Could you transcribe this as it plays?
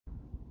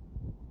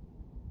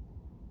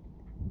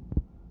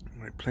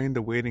playing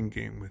the waiting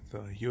game with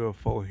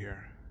UFO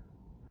here.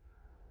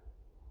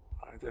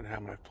 I didn't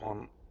have my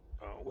phone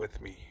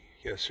with me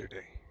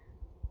yesterday.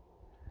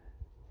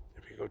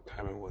 If you go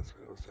time it was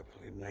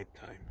definitely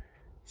nighttime.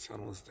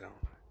 Sun was down.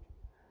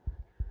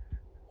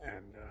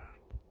 And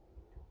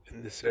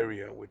in this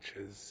area, which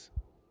is,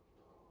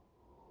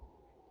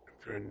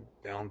 if you're in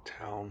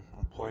downtown,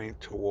 I'm pointing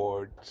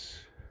towards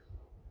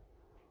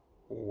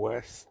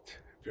west.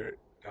 If you're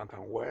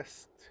downtown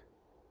west,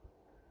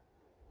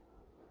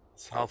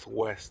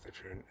 southwest, if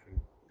you're in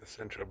the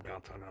center of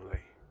downtown LA.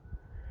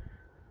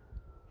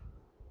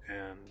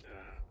 And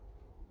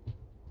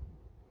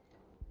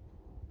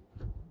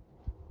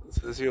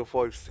so this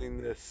UFO, I've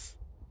seen this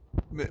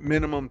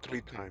minimum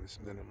 3 times,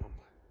 minimum.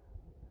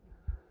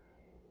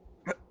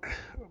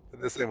 But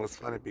this thing was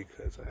funny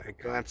because I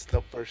glanced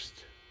up first,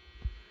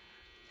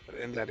 but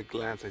in that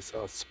glance I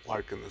saw a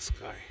spark in the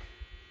sky.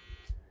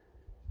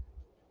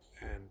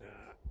 And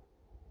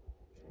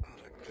I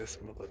was like, this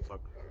motherfucker.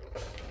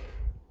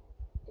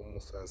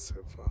 Almost as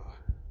if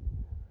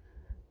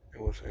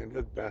it was saying,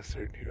 look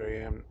bastard, here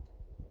I am.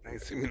 Now you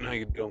see me, now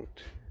you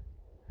don't.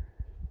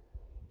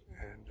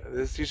 And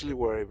this is usually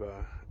where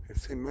I've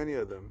seen many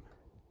of them.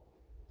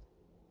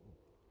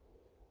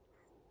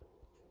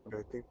 But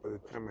I think by the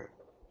time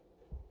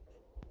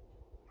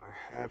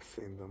I have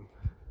seen them,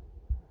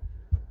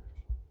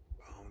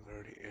 they're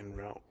already en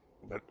route.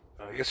 But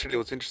yesterday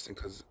was interesting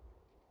because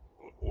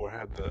where I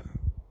had the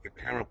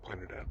camera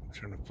pointed at, I'm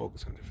trying to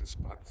focus on different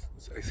spots.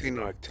 I see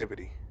no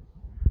activity.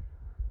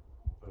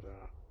 But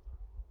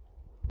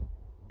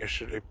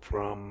yesterday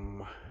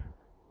from,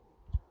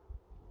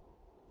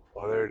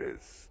 oh, there it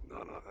is.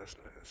 No, that's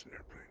not, that's an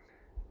airplane.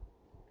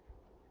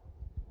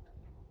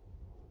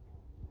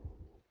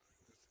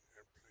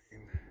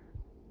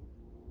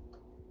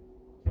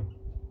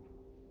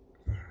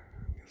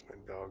 That's my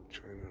dog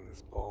chewing on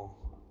his ball.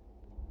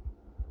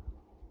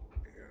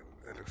 Yeah,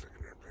 that looks like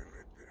an airplane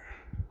right there.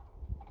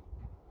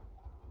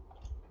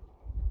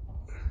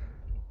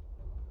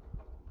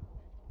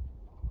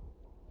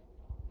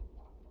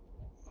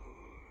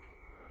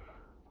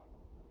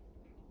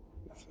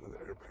 That's another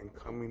airplane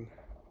coming.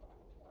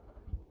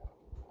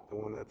 The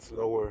one that's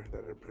lower,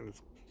 that airplane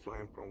is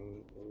flying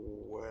from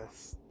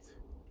west to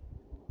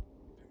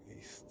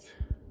east.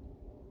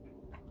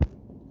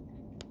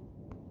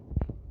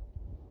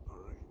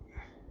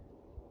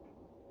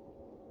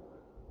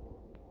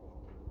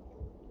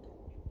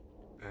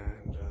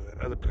 And that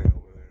other plane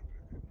over there, if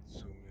I could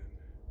zoom in.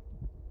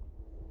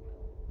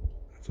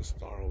 That's a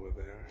star over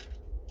there.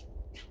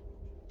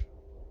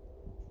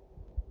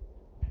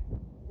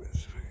 Let's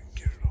see if I can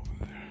get it over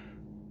there.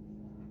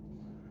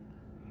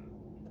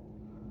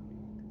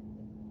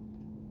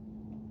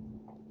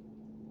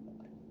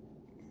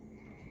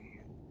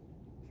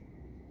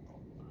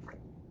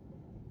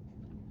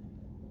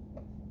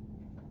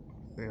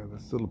 Yeah,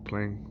 there's still a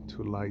plane,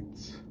 2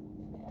 lights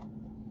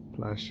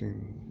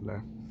flashing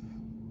left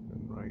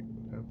and right,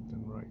 left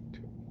and right.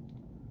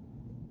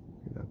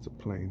 Okay, that's a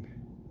plane.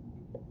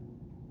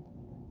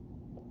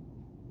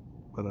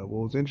 But what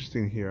was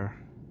interesting here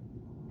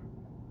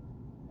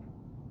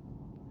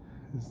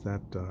is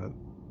that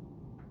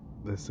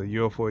this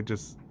UFO it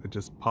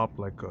just popped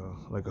like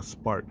a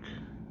spark,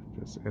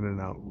 just in and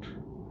out,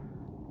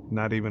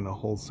 not even a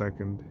whole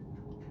second.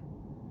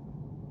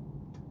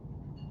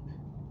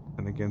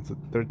 And again, it's the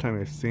third time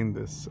I've seen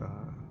this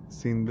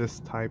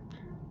type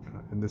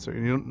in this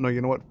area.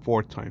 You know what?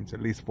 4 times,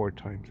 at least 4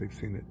 times I've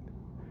seen it.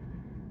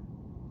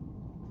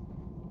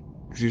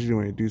 Because usually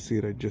when I do see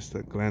it, I just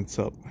glance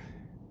up.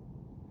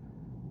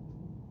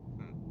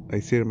 I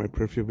see it in my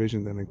peripheral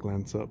vision, then I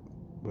glance up.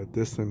 But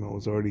this time I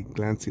was already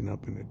glancing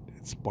up, and it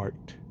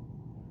sparked.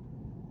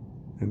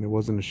 And it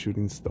wasn't a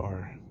shooting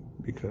star,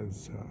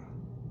 because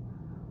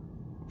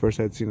first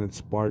I'd seen it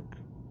spark.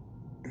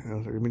 And I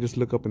was like, let me just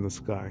look up in the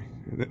sky.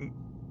 And then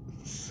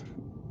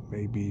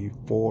maybe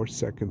 4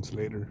 seconds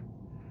later,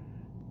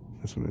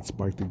 that's when it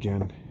sparked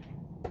again.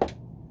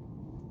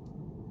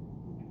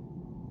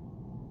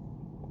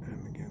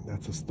 And again,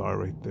 that's a star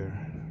right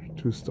there.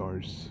 2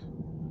 stars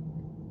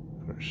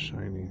that are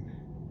shining.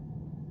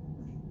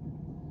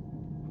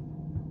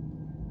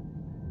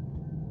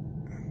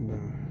 And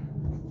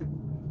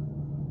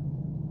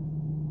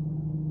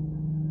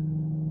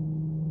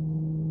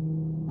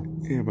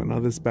yeah, but now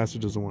this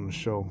bastard doesn't want to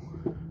show.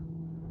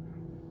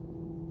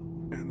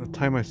 And the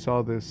time I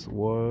saw this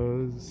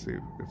was, let's see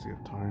if we can see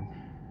a time.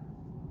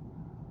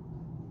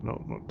 No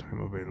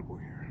time available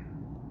here.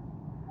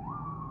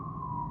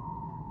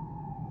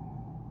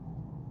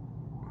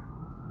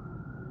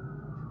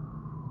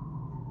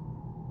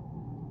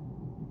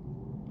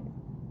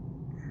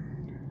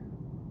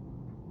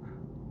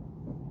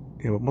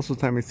 Yeah, but most of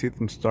the time I see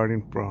them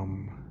starting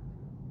from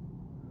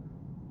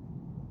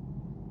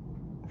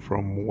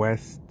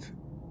west,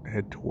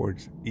 head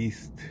towards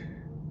east,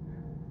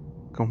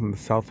 come from the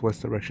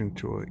southwest direction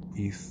to a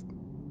east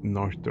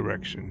north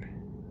direction.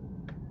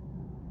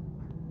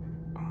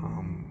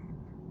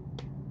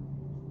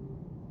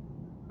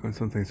 And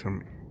sometimes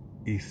from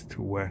east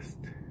to west.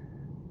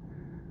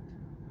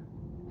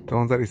 The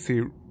ones that I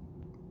see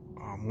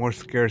more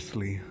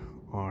scarcely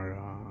are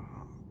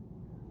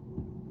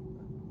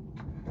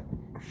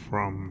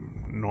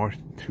from north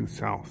to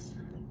south.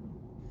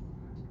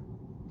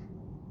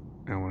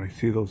 And when I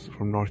see those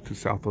from north to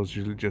south, those are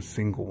usually just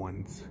single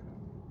ones.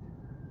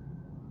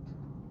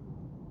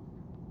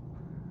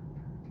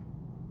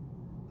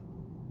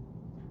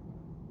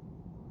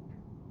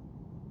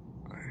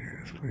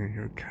 It's playing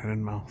here, cat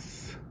and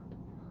mouse.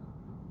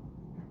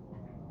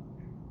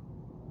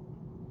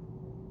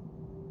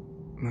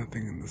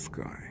 Nothing in the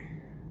sky.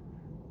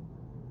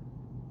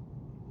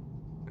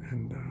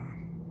 And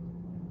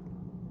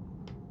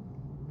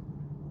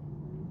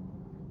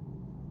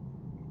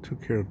took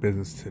care of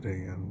business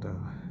today, and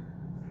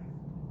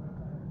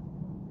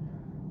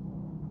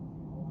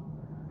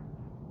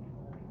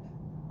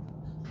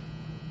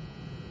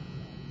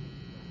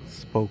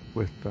spoke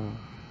with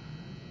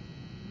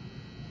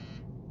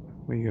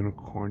my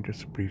unicorn,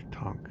 just a brief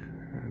talk,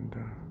 and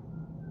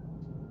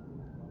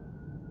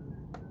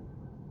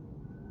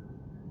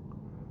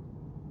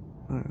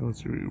it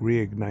was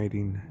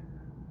reigniting,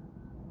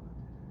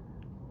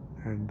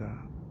 and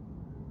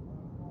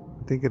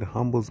I think it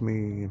humbles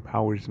me,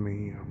 empowers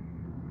me,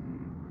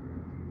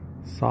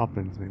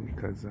 softens me,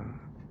 because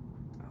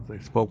as I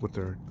spoke with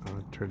her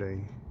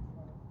today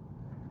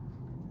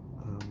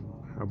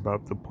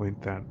about the point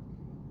that,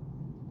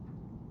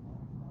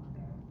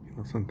 you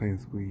know,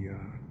 sometimes I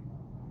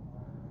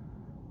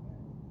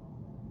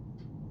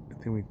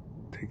think we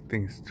take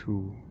things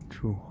too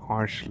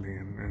harshly,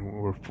 and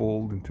we're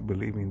fooled into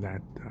believing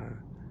that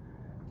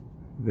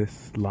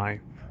this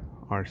life,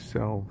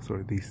 ourselves,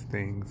 or these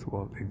things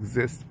will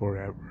exist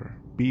forever,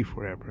 be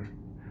forever,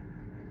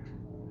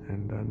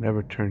 and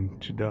never turn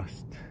to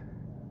dust.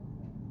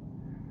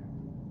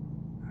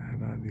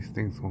 And these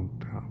things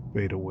won't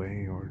fade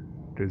away or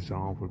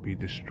dissolve or be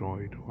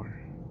destroyed or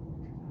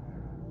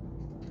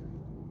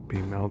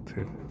be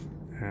melted.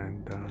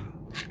 And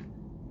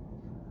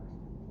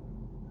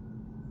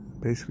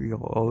basically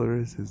all there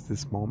is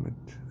this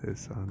moment,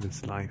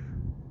 this life.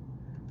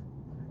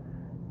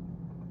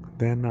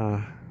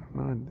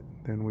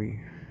 Then we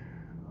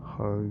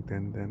hugged,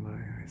 and then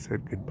I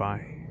said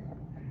goodbye.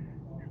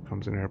 Here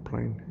comes an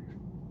airplane.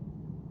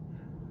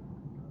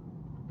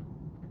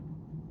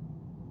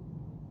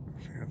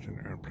 See, that's an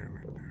airplane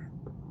right there.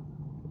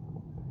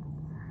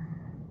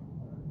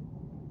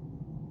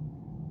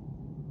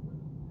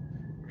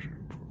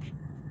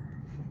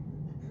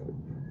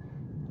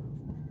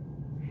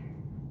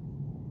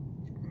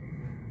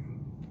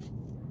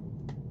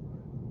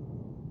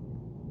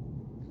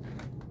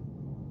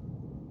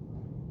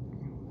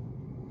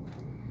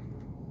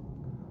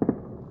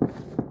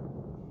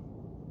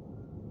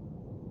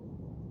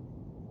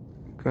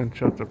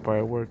 Gunshots are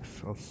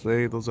fireworks. I'll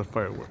say those are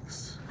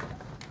fireworks.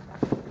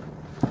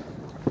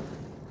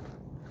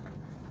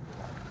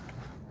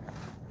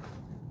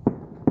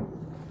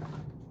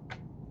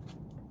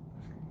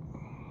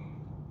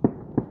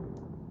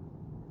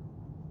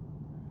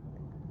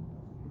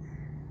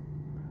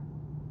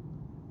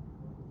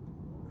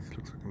 This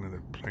looks like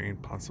another plane,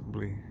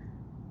 possibly.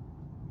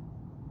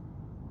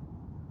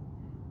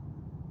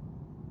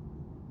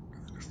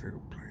 It looks like a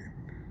plane.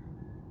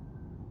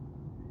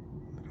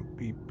 Little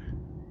beep.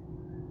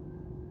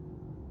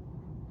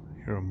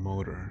 Hear a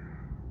motor.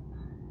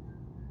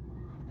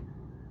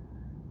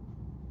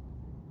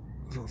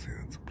 I'll say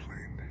that's a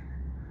plane.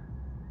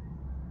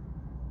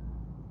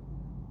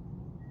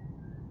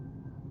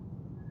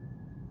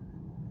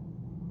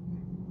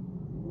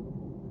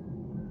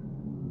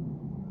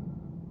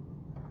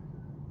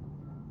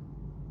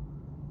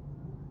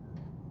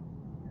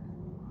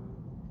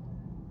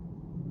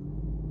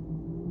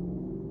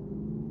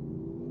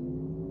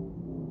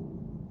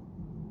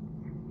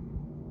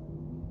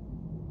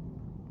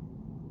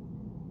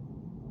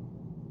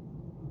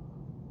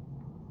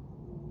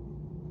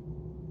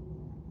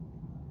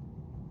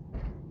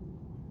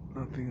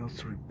 Nothing else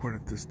to report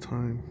at this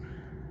time.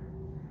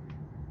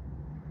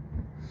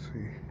 Let's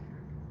see.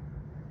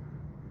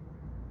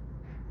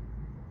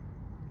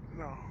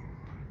 No.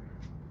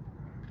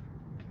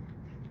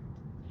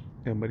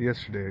 Yeah, but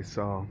yesterday I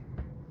saw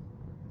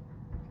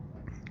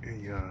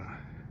a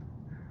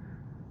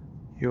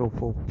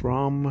UFO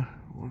from,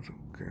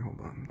 okay, hold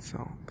on,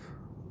 south.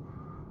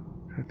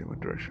 I don't think what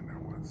direction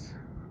that was.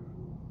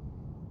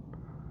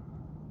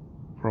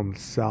 From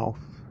south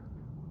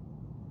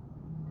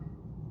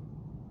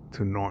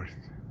to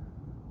north,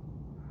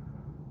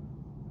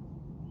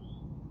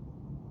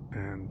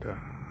 and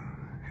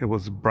it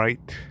was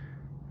bright,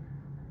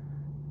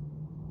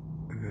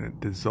 and then it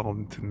dissolved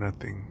into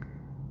nothing.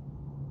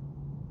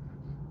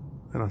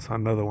 Then I saw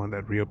another one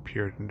that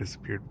reappeared and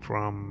disappeared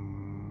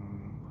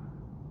from,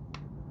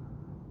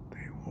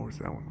 what was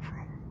that one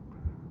from?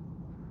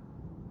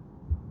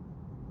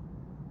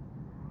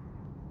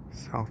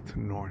 South to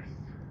north.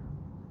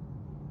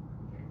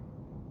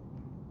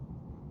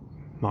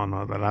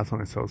 No, the last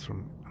one I saw was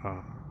from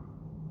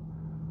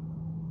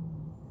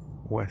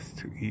west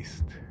to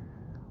east.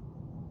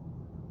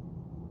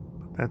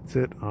 But that's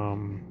it.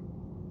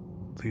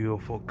 the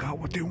UFO got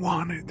what they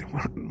wanted. They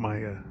wanted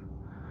my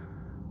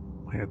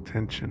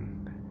attention.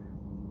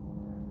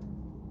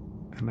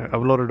 And I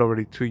uploaded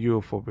already 2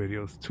 UFO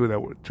videos.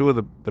 Two of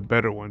the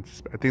better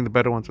ones. I think the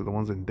better ones are the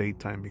ones in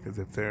daytime, because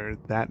if they're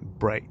that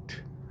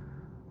bright,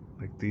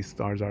 like these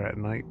stars are at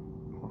night,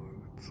 well,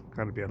 it's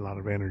got to be a lot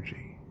of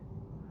energy.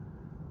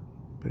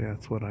 But yeah,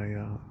 that's what I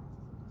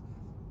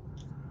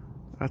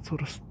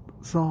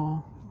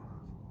saw.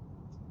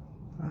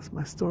 That's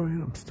my story,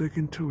 and I'm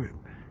sticking to it.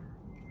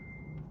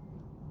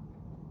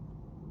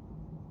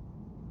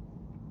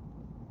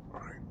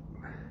 Alright.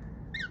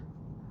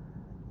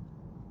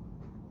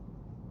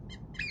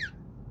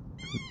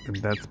 And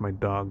that's my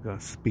dog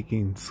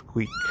speaking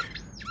squeaky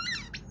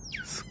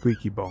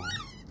ball.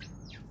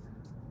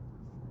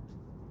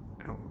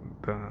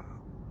 And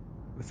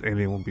this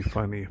alien won't be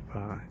funny if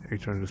I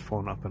turn his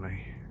phone up and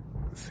I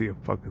see a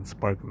fucking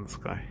spark in the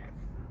sky.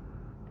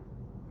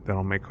 Then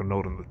I'll make a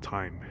note on the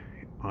time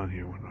on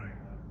here when I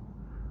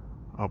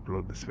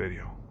upload this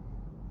video.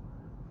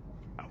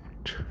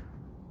 Out.